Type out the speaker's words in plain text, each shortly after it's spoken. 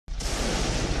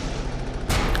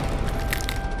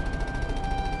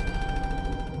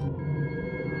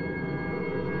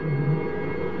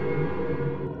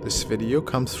This video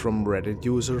comes from Reddit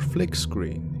user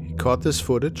FlickScreen. He caught this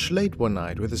footage late one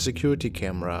night with a security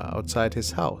camera outside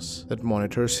his house that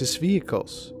monitors his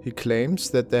vehicles. He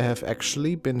claims that there have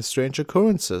actually been strange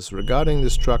occurrences regarding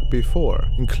this truck before,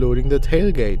 including the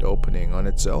tailgate opening on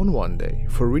its own one day,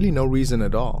 for really no reason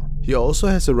at all. He also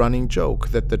has a running joke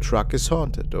that the truck is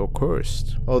haunted or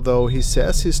cursed, although he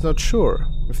says he's not sure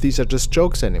if these are just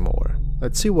jokes anymore.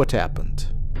 Let's see what happened.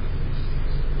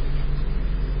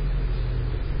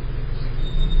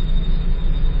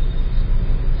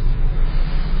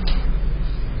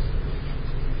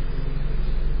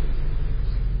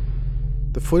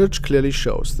 The footage clearly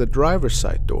shows the driver's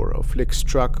side door of Flick's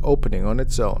truck opening on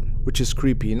its own, which is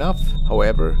creepy enough.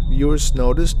 However, viewers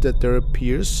noticed that there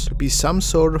appears to be some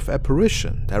sort of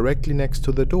apparition directly next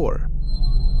to the door.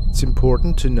 It's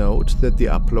important to note that the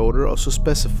uploader also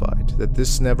specified that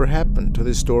this never happened to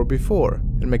this door before,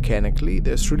 and mechanically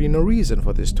there's really no reason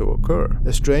for this to occur.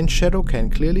 A strange shadow can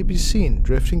clearly be seen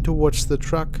drifting towards the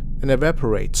truck and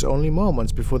evaporates only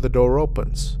moments before the door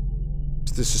opens.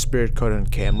 Is this a spirit caught on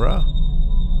camera?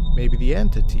 Maybe the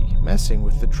entity messing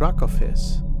with the truck of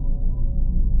his.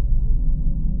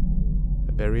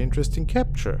 A very interesting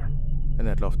capture, and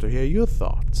I'd love to hear your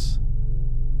thoughts.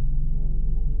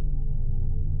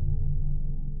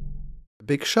 A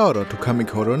big shout out to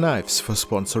Kamikoto Knives for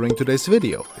sponsoring today's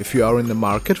video. If you are in the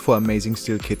market for amazing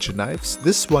steel kitchen knives,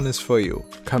 this one is for you.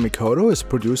 Kamikoto is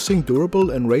producing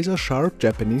durable and razor-sharp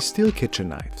Japanese steel kitchen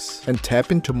knives and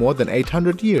tap into more than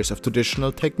 800 years of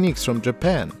traditional techniques from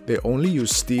Japan. They only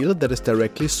use steel that is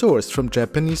directly sourced from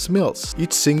Japanese mills.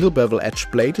 Each single bevel edge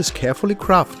blade is carefully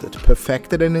crafted,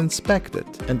 perfected and inspected,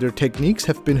 and their techniques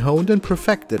have been honed and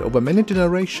perfected over many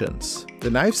generations.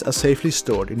 The knives are safely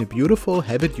stored in a beautiful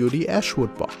heavy-duty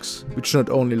ashwood box, which not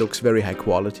only looks very high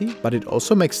quality, but it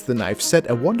also makes the knife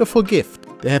set a wonderful gift.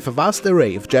 They have a vast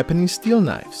array of Japanese steel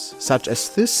knives, such as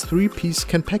this 3-piece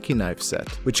Kanpeki knife set,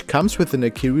 which comes with an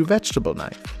akiri vegetable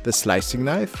knife, the slicing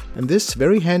knife, and this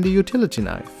very handy utility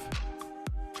knife.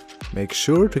 Make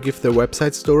sure to give their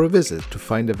website store a visit to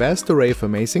find a vast array of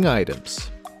amazing items.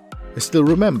 I still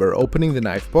remember opening the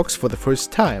knife box for the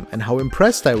first time and how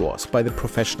impressed I was by the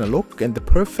professional look and the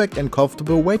perfect and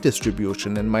comfortable weight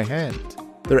distribution in my hand.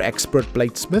 Their expert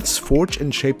bladesmiths forge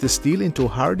and shape the steel into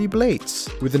hardy blades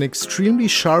with an extremely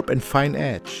sharp and fine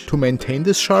edge. To maintain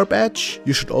this sharp edge,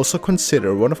 you should also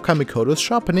consider one of Kamikoto's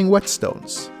sharpening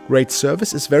whetstones. Great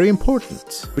service is very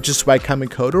important, which is why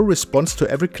Kamikoto responds to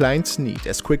every client's need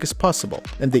as quick as possible,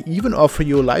 and they even offer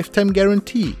you a lifetime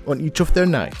guarantee on each of their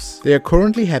knives. They are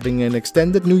currently having an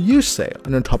extended New Year's sale,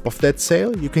 and on top of that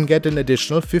sale you can get an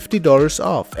additional $50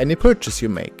 off any purchase you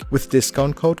make with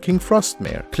discount code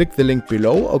KingFrostmare. Click the link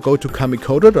below or go to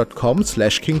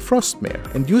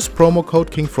kamikoto.com/KingFrostmare and use promo code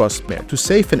KingFrostmare to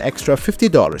save an extra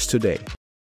 $50 today.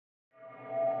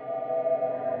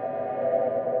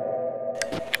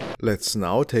 Let's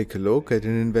now take a look at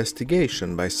an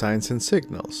investigation by Signs and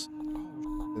Signals.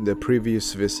 In their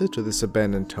previous visit to this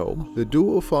abandoned home, the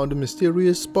duo found a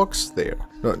mysterious box there.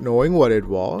 Not knowing what it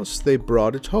was, they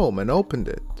brought it home and opened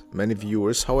it. Many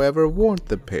viewers, however, warned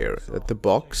the pair that the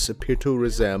box appeared to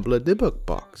resemble a debug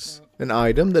box, an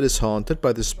item that is haunted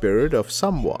by the spirit of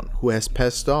someone who has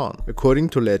passed on. According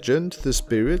to legend, the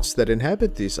spirits that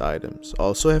inhabit these items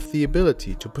also have the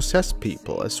ability to possess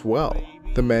people as well.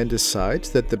 The man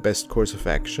decides that the best course of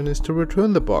action is to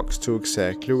return the box to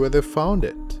exactly where they found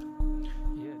it.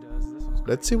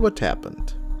 Let's see what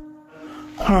happened.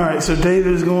 Alright, so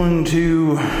David is going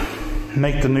to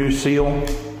make the new seal.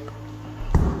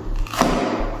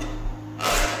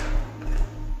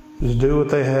 Just do what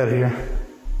they had here.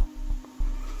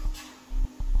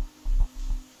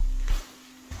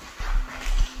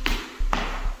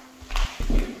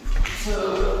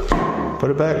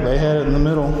 Put it back, they had it in the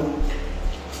middle.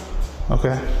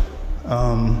 Okay.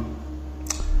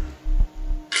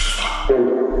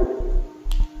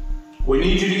 We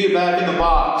need you to get back in the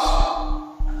box.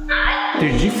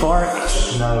 Dude, did you fart?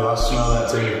 No, I smell that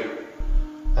too.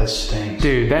 That stinks.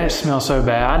 Dude, that smells so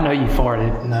bad. I know you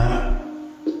farted. No.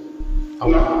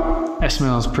 Okay. That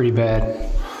smells pretty bad.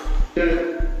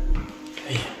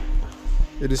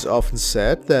 It is often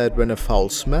said that when a foul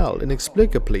smell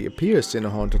inexplicably appears in a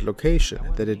haunted location,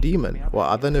 that a demon or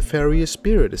other nefarious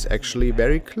spirit is actually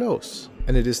very close.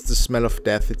 And it is the smell of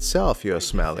death itself you are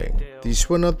smelling. These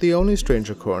were not the only strange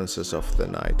occurrences of the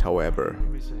night, however.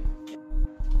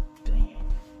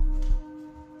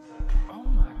 Oh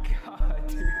my god,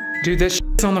 dude. Dude, that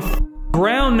shit's on the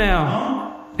ground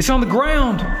now. It's on the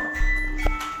ground.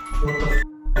 What the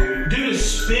dude? Dude is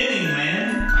spinning,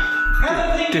 man. How did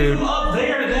that thing come up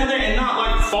there to down there and not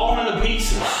like fall into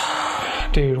pieces?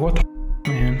 Dude, what the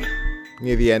man?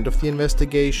 Near the end of the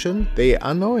investigation, they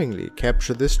unknowingly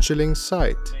capture this chilling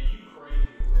sight.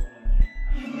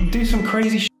 Do some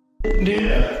crazy shit, dude.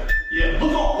 Yeah.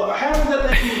 Look on. How is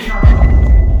that thing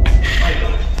turn?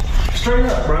 Like, straight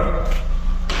up, bro.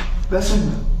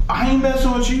 I ain't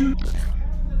messing with you.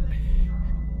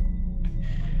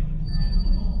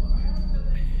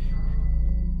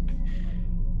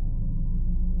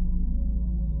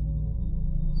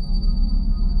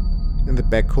 In the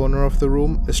back corner of the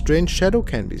room, a strange shadow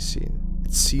can be seen.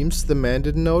 It seems the man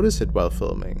didn't notice it while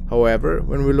filming. However,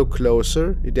 when we look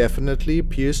closer, it definitely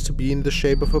appears to be in the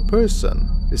shape of a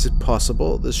person. Is it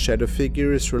possible this shadow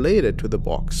figure is related to the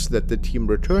box that the team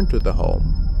returned to the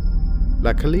home?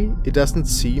 Luckily, it doesn't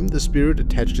seem the spirit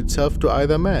attached itself to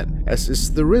either man, as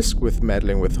is the risk with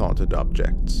meddling with haunted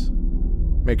objects.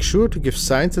 Make sure to give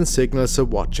signs and signals a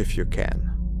watch if you can.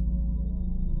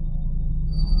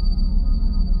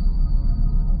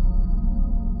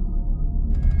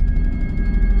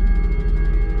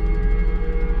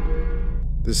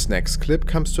 This next clip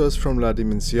comes to us from La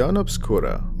Dimensión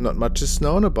Obscura. Not much is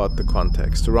known about the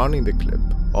context surrounding the clip.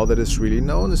 All that is really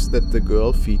known is that the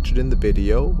girl featured in the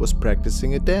video was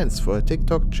practicing a dance for her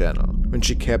TikTok channel when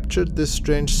she captured this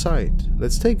strange sight.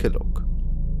 Let's take a look.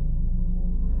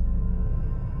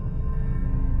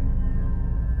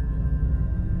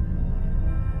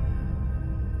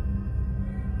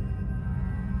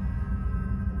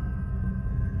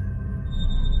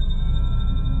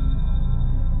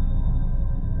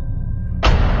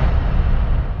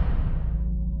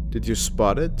 Did you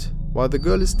spot it? While the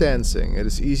girl is dancing, it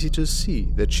is easy to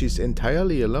see that she's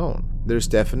entirely alone. There's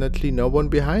definitely no one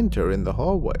behind her in the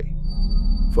hallway.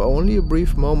 For only a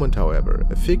brief moment, however,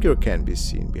 a figure can be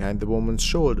seen behind the woman's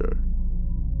shoulder,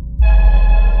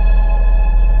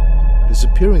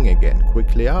 disappearing again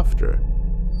quickly after.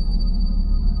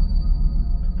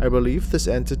 I believe this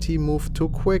entity moved too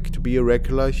quick to be a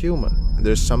regular human, and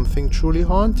there's something truly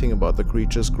haunting about the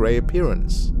creature's grey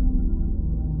appearance.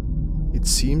 It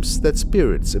seems that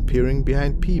spirits appearing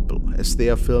behind people as they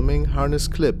are filming harness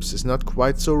clips is not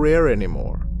quite so rare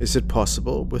anymore. Is it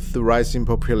possible, with the rising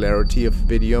popularity of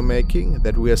video making,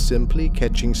 that we are simply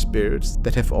catching spirits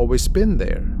that have always been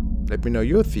there? Let me know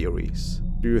your theories.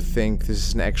 Do you think this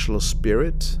is an actual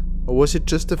spirit? Or was it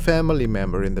just a family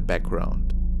member in the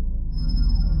background?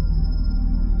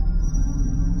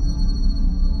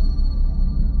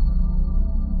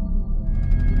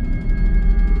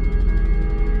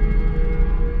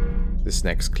 This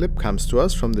next clip comes to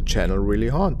us from the channel Really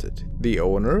Haunted. The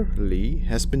owner, Lee,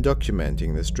 has been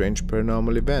documenting the strange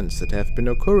paranormal events that have been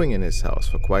occurring in his house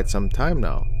for quite some time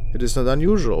now. It is not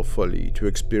unusual for Lee to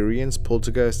experience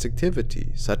poltergeist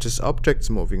activity, such as objects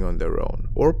moving on their own,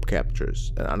 orb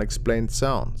captures, and unexplained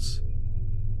sounds.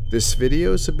 This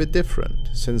video is a bit different,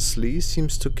 since Lee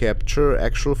seems to capture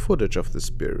actual footage of the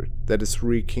spirit that is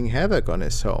wreaking havoc on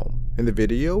his home. In the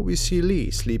video, we see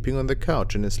Lee sleeping on the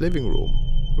couch in his living room.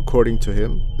 According to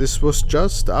him, this was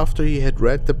just after he had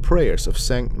read the prayers of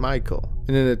Saint Michael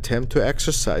in an attempt to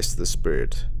exorcise the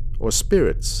spirit, or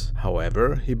spirits.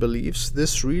 However, he believes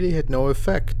this really had no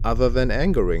effect other than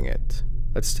angering it.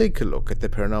 Let's take a look at the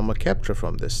paranormal capture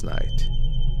from this night.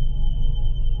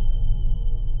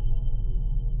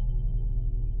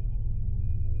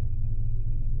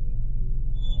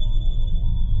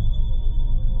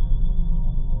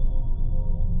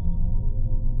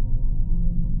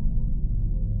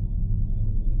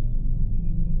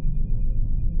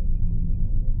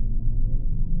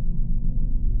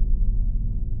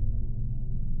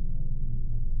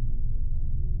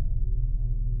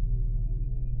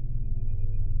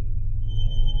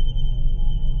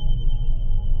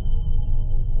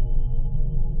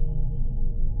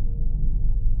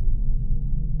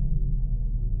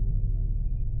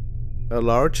 A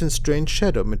large and strange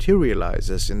shadow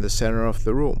materializes in the center of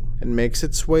the room and makes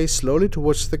its way slowly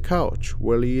towards the couch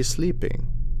where Lee is sleeping.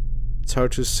 It's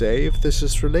hard to say if this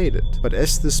is related, but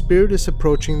as the spirit is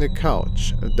approaching the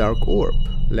couch, a dark orb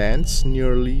lands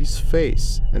near Lee's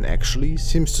face and actually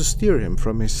seems to steer him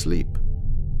from his sleep.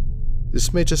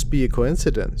 This may just be a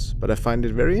coincidence, but I find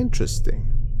it very interesting.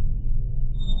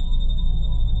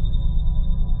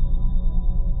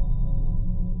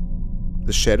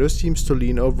 The shadow seems to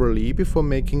lean over Lee before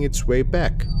making its way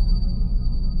back.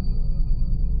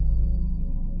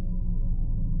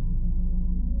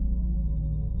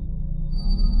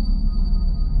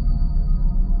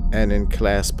 And in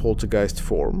class poltergeist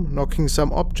form, knocking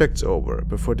some objects over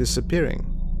before disappearing.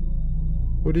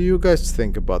 What do you guys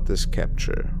think about this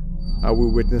capture? Are we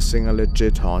witnessing a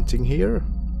legit haunting here?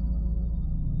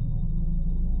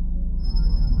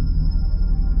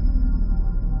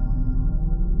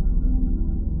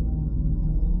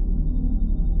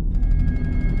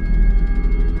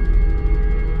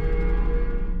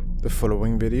 The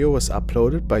following video was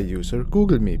uploaded by user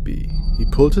GoogleMeBee. He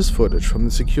pulled his footage from the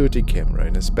security camera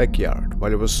in his backyard while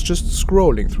he was just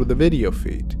scrolling through the video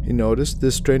feed. He noticed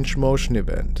this strange motion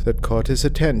event that caught his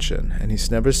attention, and he's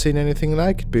never seen anything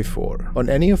like it before. On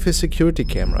any of his security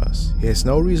cameras, he has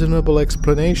no reasonable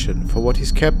explanation for what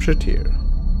he's captured here.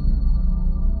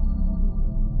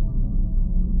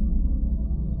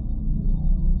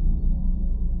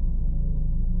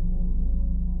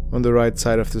 On the right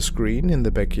side of the screen, in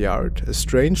the backyard, a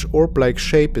strange orb-like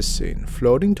shape is seen,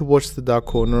 floating towards the dark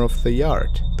corner of the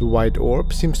yard. The white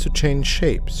orb seems to change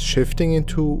shapes, shifting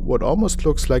into what almost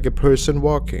looks like a person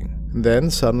walking, and then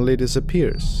suddenly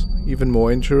disappears. Even more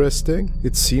interesting,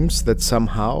 it seems that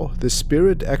somehow the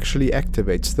spirit actually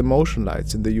activates the motion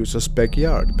lights in the user's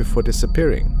backyard before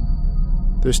disappearing.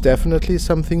 There's definitely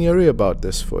something eerie about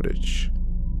this footage.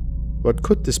 What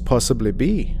could this possibly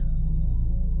be?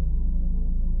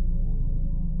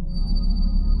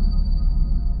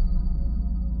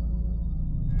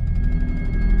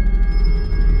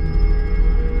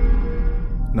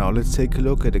 Now let's take a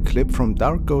look at a clip from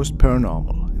Dark Ghost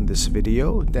Paranormal. In this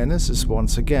video, Dennis is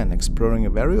once again exploring a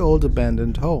very old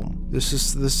abandoned home. This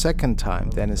is the second time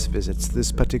Dennis visits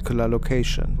this particular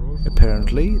location.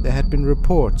 Apparently, there had been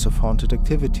reports of haunted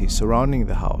activity surrounding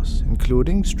the house,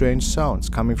 including strange sounds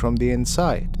coming from the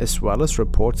inside, as well as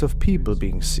reports of people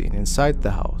being seen inside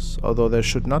the house, although there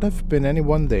should not have been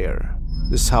anyone there.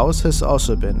 This house has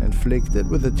also been inflicted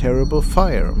with a terrible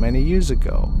fire many years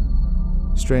ago.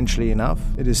 Strangely enough,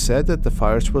 it is said that the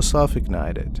fires were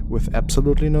self-ignited, with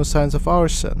absolutely no signs of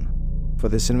arson. For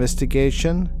this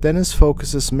investigation, Dennis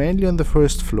focuses mainly on the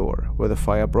first floor, where the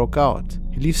fire broke out.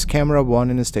 He leaves camera 1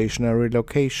 in a stationary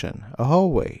location, a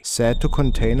hallway, said to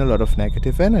contain a lot of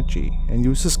negative energy, and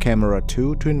uses camera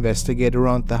 2 to investigate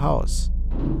around the house.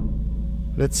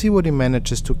 Let's see what he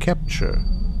manages to capture.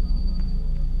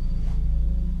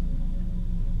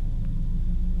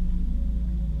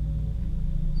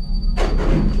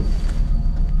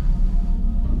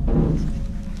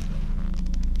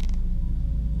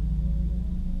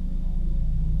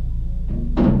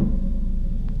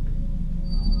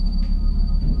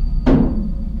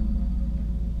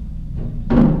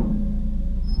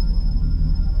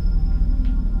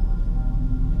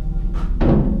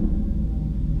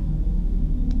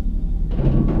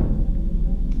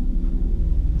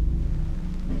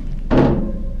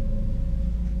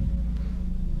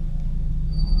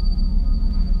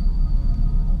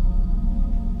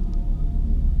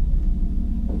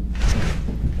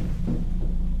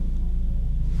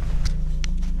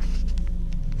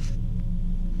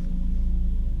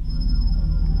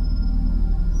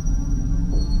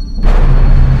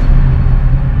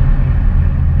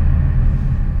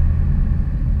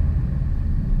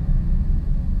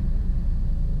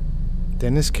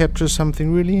 Dennis captures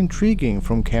something really intriguing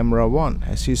from camera 1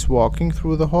 as he's walking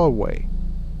through the hallway.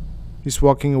 He's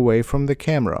walking away from the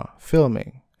camera,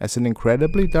 filming, as an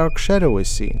incredibly dark shadow is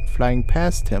seen flying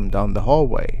past him down the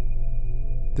hallway.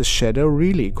 This shadow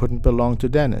really couldn't belong to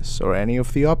Dennis or any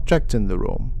of the objects in the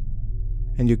room.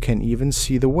 And you can even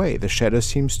see the way the shadow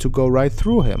seems to go right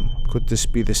through him. Could this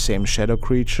be the same shadow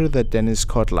creature that Dennis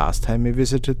caught last time he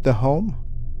visited the home?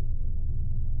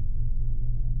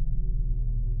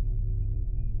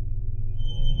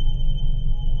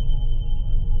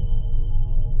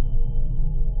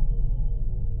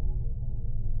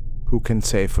 Who can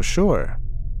say for sure?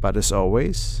 But as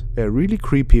always, a really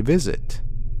creepy visit.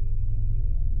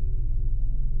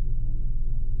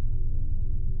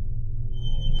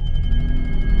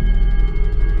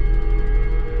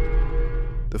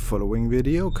 The following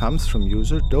video comes from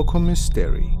user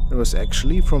DocoMystery. It was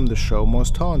actually from the show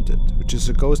Most Haunted, which is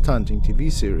a ghost hunting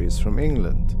TV series from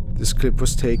England. This clip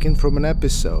was taken from an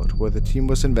episode where the team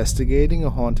was investigating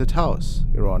a haunted house.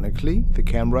 Ironically, the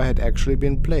camera had actually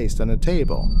been placed on a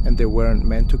table, and they weren't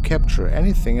meant to capture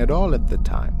anything at all at the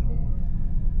time.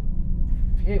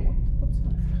 Hey,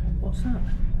 what's that?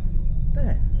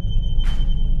 There.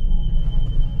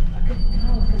 I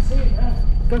can see it now.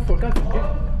 Go for it.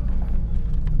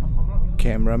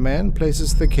 Cameraman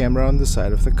places the camera on the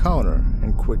side of the counter,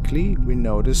 and quickly we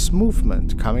notice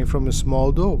movement coming from a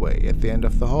small doorway at the end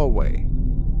of the hallway.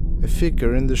 A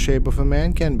figure in the shape of a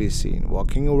man can be seen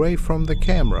walking away from the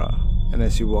camera, and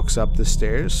as he walks up the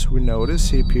stairs, we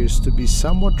notice he appears to be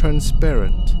somewhat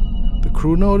transparent. The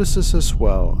crew notices as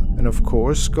well, and of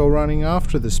course they go running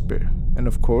after the spirit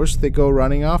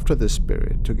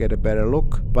to get a better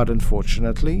look, but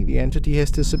unfortunately the entity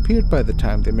has disappeared by the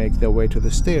time they make their way to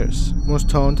the stairs.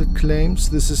 Most Haunted claims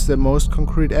this is the most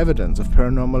concrete evidence of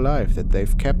paranormal life that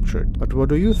they've captured, but what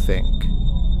do you think?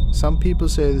 Some people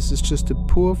say this is just a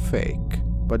poor fake,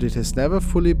 but it has never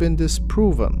fully been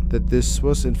disproven that this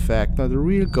was in fact not a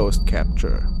real ghost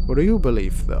capture. What do you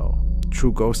believe though?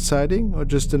 True ghost sighting or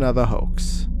just another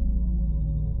hoax?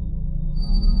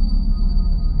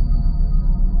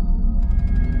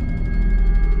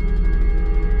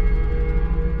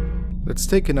 Let's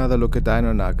take another look at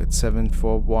Dino Nugget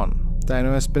 741.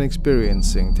 Dino has been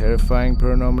experiencing terrifying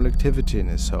paranormal activity in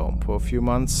his home for a few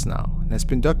months now and has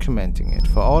been documenting it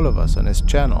for all of us on his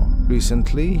channel.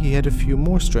 Recently, he had a few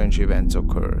more strange events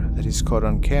occur that he's caught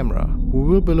on camera. We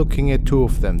will be looking at two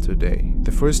of them today.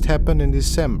 The first happened in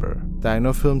December.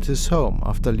 Dino filmed his home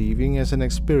after leaving as an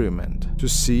experiment to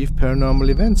see if paranormal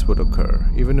events would occur,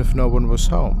 even if no one was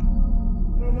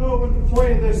home. I don't know what the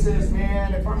point of this is,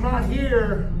 man. If I'm not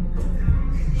here,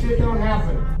 shit don't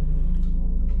happen.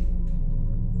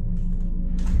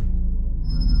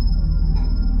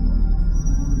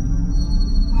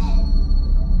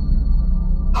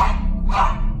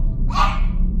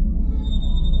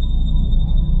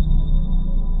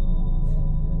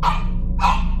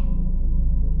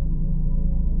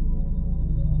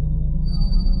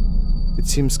 It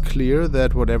seems clear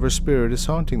that whatever spirit is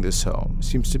haunting this home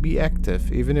seems to be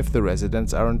active even if the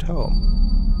residents aren't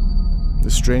home. The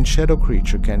strange shadow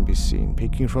creature can be seen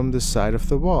peeking from the side of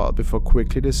the wall before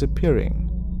quickly disappearing.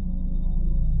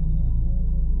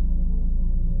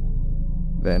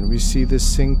 Then we see the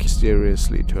sink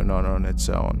mysteriously turn on its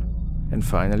own. And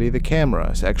finally the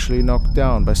camera is actually knocked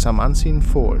down by some unseen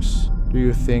force. Do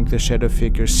you think the shadow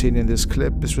figure seen in this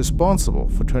clip is responsible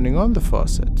for turning on the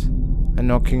faucet and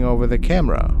knocking over the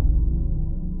camera?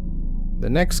 The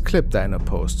next clip Dino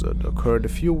posted occurred a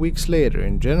few weeks later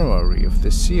in January of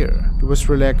this year. He was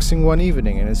relaxing one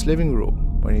evening in his living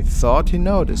room when he thought he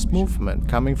noticed movement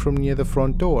coming from near the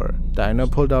front door. Dino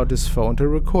pulled out his phone to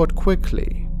record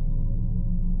quickly.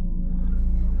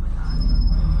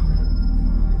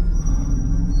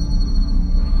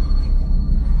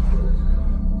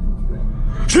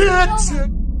 Shit!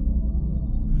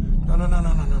 No.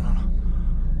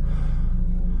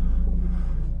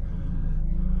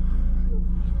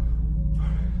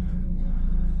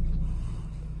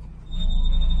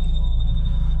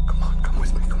 Come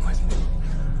with me.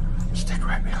 Stick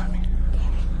right behind me.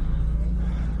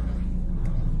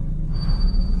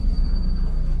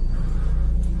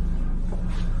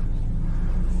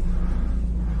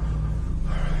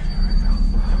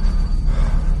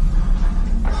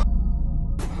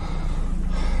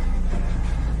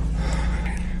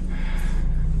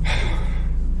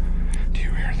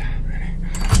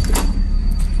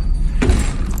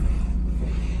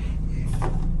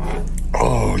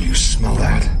 Smell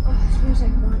that? Oh, it smells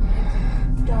like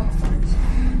burnt dog farts.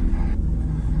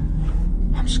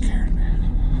 I'm scared,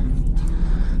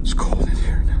 man. It's cold in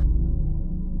here now.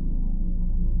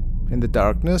 In the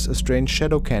darkness, a strange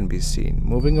shadow can be seen,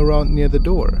 moving around near the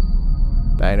door.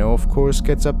 Dino, of course,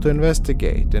 gets up to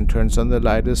investigate and turns on the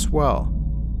light as well.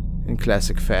 In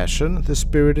classic fashion, the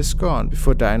spirit is gone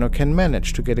before Dino can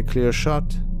manage to get a clear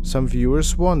shot. Some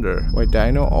viewers wonder why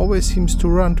Dino always seems to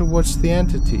run towards the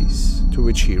entities, to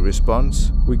which he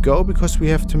responds, "We go because we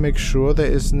have to make sure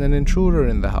there isn't an intruder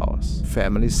in the house.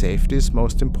 Family safety is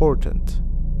most important."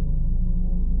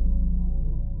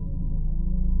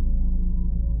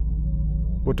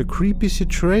 What a creepy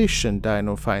situation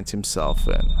Dino finds himself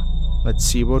in. Let's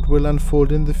see what will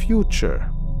unfold in the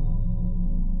future.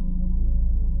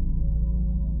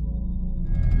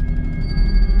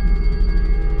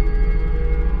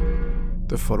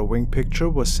 The following picture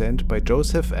was sent by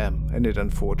Joseph M, and it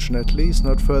unfortunately is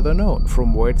not further known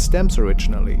from where it stems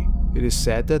originally. It is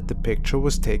said that the picture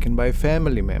was taken by a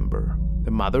family member.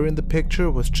 The mother in the picture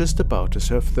was just about to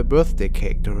serve the birthday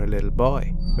cake to her little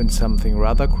boy, when something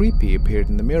rather creepy appeared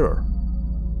in the mirror.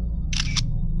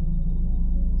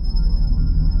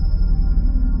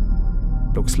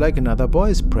 Looks like another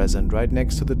boy is present right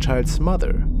next to the child's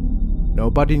mother.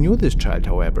 Nobody knew this child,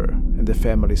 however, and the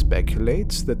family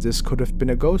speculates that this could have been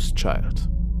a ghost child.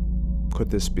 Could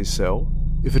this be so?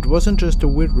 If it wasn't just a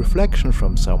weird reflection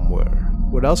from somewhere,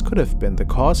 what else could have been the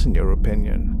cause in your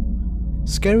opinion?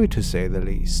 Scary to say the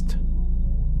least.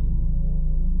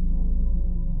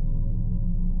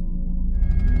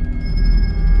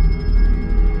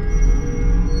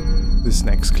 This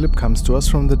next clip comes to us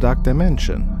from the Dark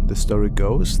Dimension. The story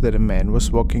goes that a man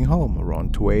was walking home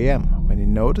around 2 AM when he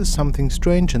noticed something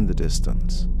strange in the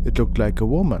distance. It looked like a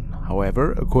woman.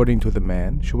 However, according to the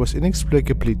man, she was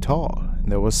inexplicably tall,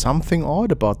 and there was something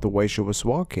odd about the way she was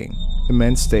walking. The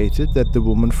man stated that the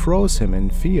woman froze him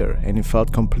in fear, and he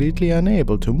felt completely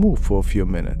unable to move for a few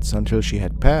minutes until she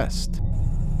had passed.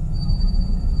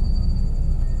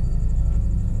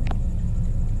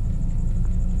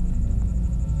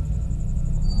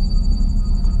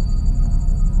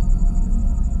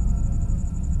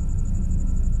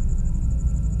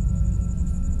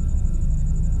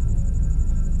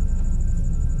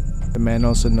 man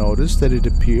also noticed that it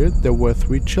appeared there were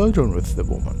 3 children with the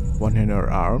woman, 1 in her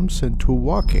arms and 2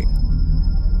 walking.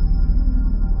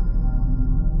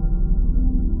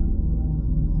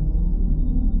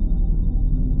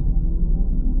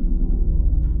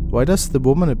 Why does the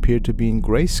woman appear to be in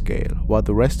grayscale, while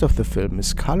the rest of the film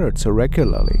is colored so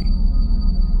regularly?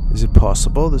 Is it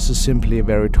possible this is simply a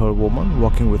very tall woman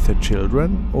walking with her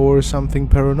children, or something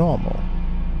paranormal?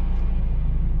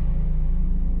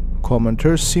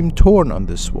 Commenters seem torn on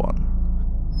this one.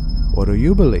 What do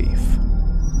you believe?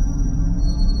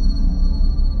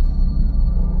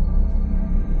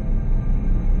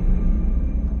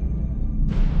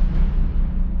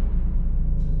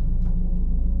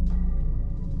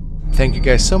 Thank you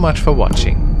guys so much for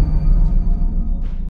watching.